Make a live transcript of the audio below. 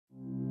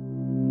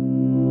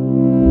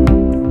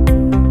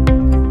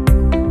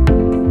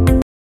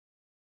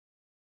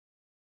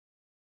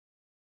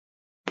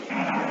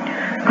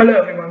Hello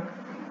everyone,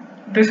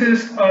 this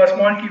is a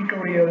small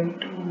tutorial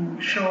to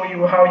show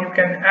you how you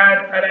can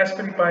add a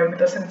Raspberry Pi with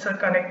a sensor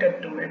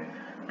connected to it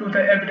to the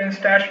evidence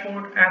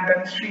dashboard and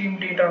then stream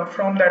data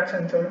from that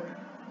sensor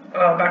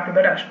back to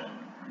the dashboard.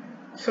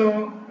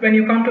 So when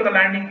you come to the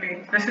landing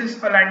page, this is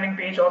a landing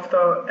page of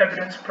the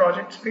evidence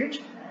projects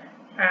page,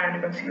 and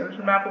you can see a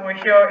little map over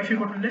here. If you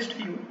go to list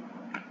view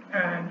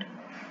and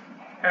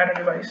add a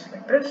device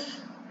like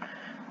this,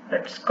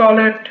 let's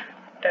call it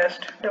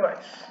test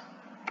device.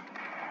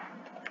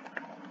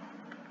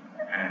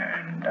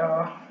 And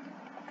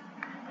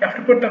you have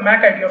to put the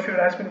MAC ID of your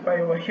Raspberry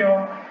Pi over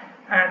here,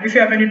 and if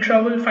you have any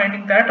trouble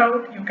finding that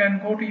out, you can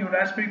go to your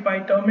Raspberry Pi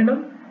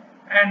terminal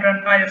and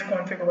run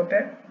ifconfig over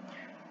there.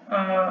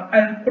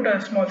 I'll put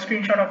a small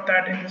screenshot of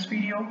that in this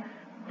video,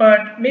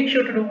 but make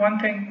sure to do one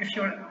thing. If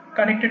you're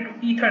connected to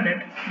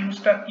Ethernet, use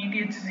the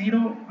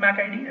ETH0 MAC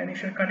ID, and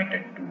if you're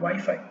connected to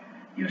Wi-Fi,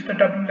 use the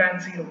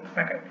WLAN0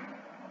 MAC ID.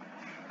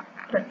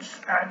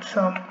 Let's add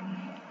some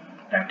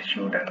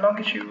latitude and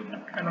longitude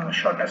and a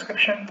short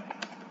description.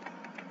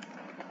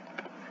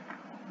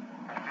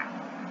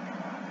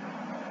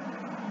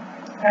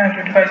 And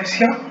your device is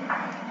here.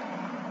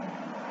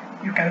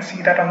 You can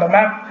see that on the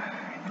map.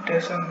 It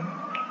is in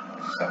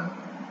some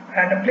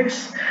random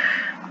place.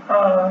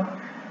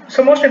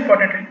 So most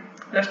importantly,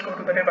 let's go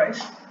to the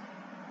device.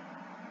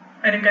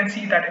 And you can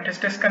see that it is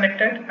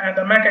disconnected and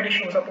the MAC ID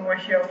shows up over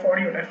here for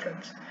your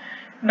reference.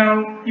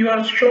 Now you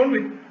are shown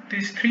with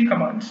these three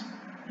commands.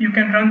 You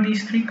can run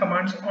these three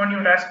commands on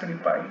your Raspberry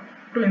Pi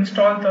to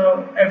install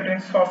the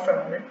evidence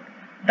software on it.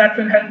 That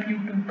will help you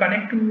to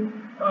connect to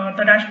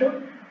the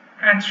dashboard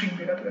and stream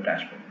data to the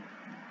dashboard.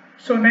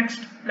 So next,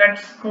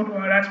 let's go to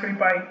our Raspberry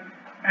Pi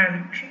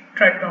and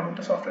try to download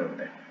the software over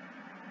there.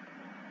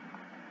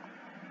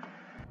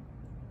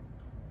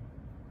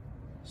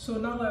 So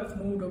now I've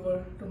moved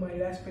over to my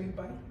Raspberry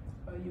Pi.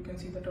 You can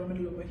see the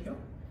terminal over here.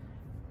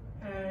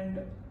 And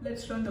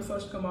let's run the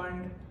first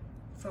command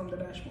from the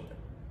dashboard.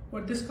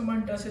 What this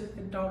command does is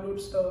it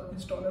downloads the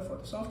installer for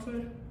the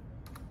software.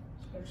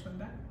 So let's run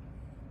that.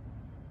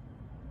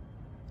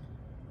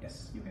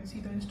 Yes, you can see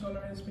the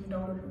installer has been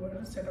downloaded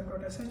over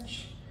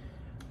setup.sh.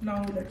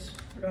 Now let's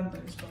run the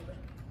installer.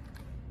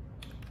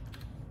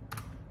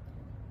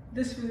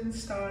 This will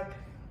start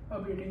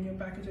updating your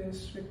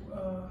packages,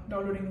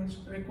 downloading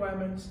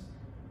requirements,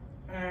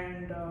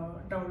 and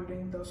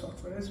downloading the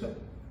software as well.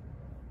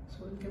 So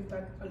we'll give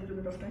that a little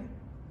bit of time.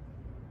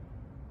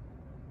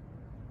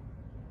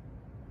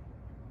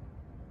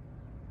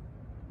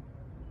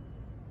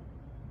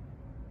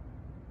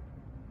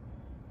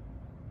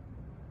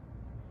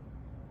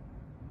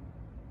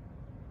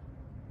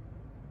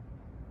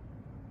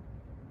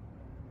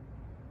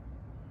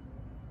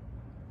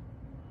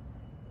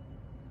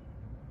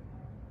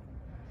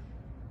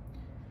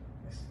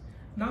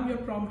 Now you're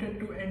prompted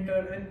to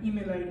enter an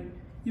email ID.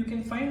 You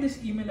can find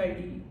this email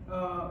ID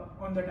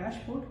on the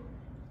dashboard.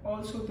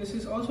 Also, this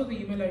is also the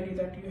email ID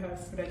that you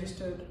have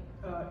registered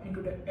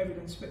into the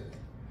evidence with.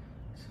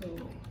 So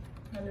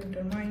I'll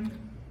enter mine.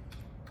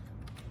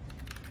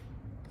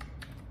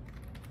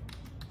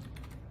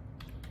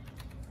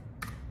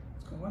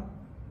 Let's go on.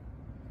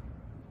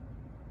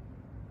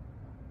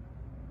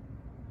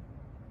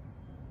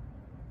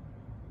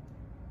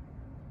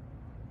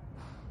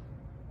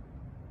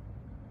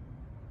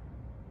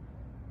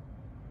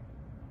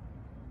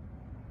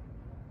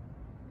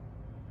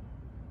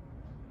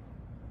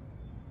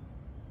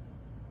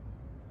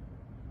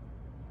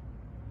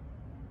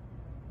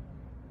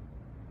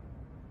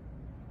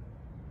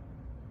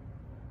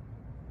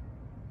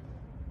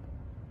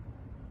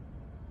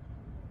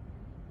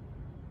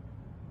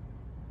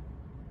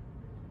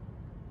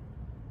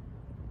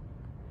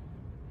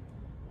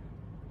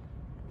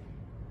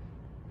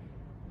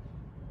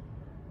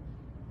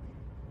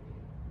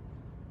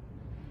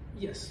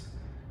 Yes,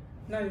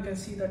 now you can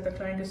see that the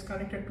client is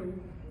connected to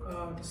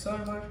the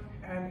server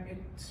and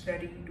it's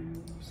ready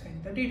to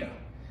send the data.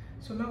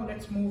 So now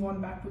let's move on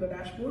back to the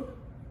dashboard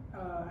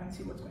and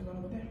see what's going on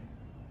over there.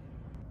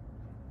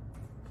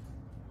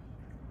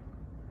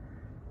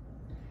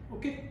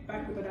 Okay,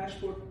 back to the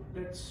dashboard.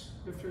 Let's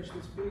refresh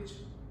this page.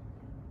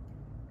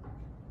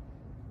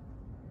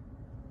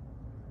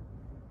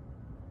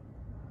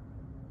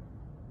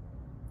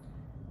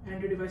 And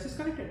your device is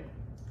connected.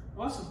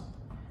 Awesome.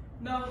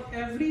 Now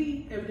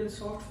every evidence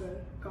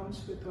software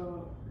comes with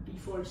a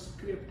default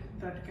script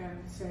that can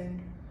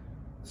send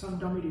some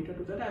dummy data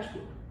to the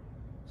dashboard.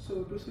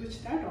 So to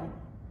switch that on,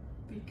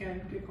 we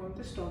can click on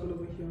this toggle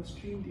over here,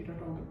 stream data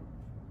toggle.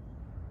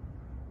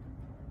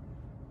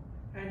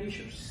 And you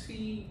should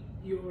see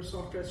your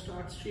software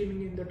start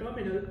streaming in the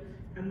terminal,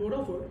 and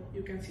moreover,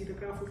 you can see the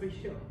graph over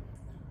here.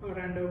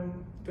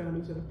 Random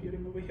values are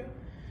appearing over here.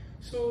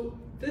 So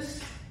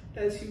this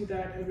tells you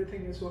that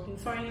everything is working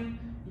fine.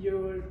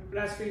 Your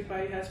Raspberry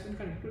Pi has been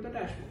connected to the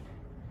dashboard.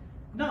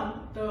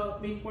 Now, the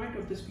main point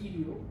of this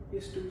video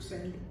is to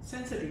send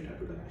sensor data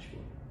to the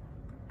dashboard.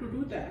 To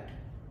do that,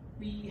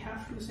 we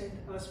have to send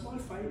a small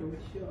file over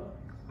here.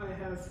 I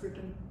have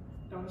written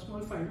down a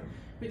small file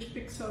which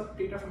picks up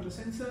data from the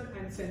sensor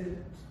and sends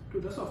it to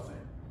the software.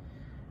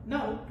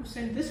 Now, to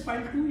send this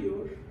file to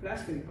your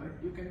Raspberry Pi,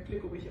 you can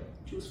click over here,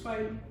 choose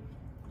File,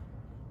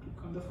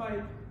 click on the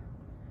file,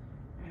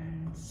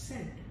 and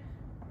send.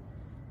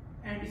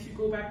 And if you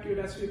go back to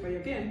your Raspberry Pi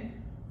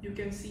again, you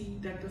can see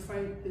that the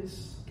file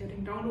is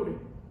getting downloaded,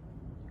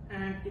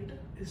 and it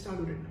is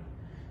downloaded now.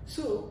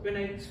 So when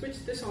I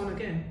switch this on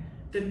again,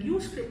 the new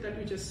script that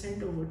we just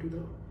sent over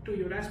to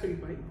your Raspberry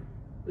Pi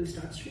will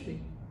start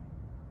streaming.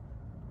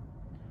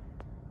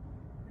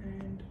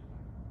 And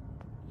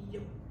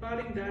yep,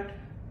 barring that,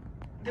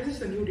 this is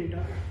the new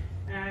data,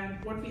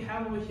 and what we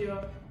have over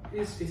here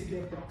is basically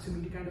a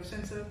proximity kind of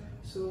sensor.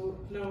 So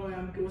now I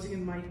am closing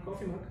in my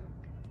coffee mug,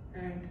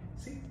 and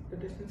see, the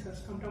distance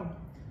has come down.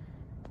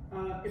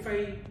 If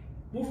I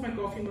move my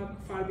coffee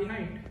mug far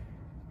behind,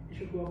 it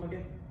should go up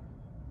again,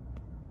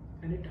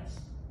 and it does.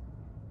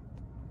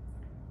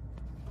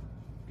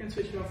 You can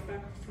switch it off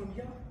back from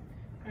here.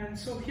 And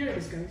so here it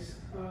is, guys.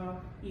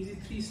 Easy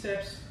 3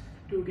 steps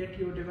to get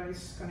your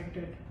device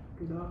connected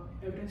to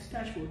the evidence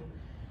dashboard.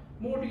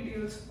 More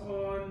details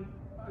on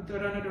the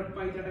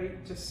runner.py that I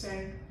just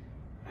sent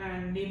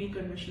and naming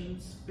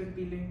conventions will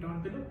be linked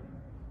down below.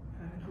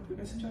 And hope you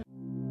guys enjoy.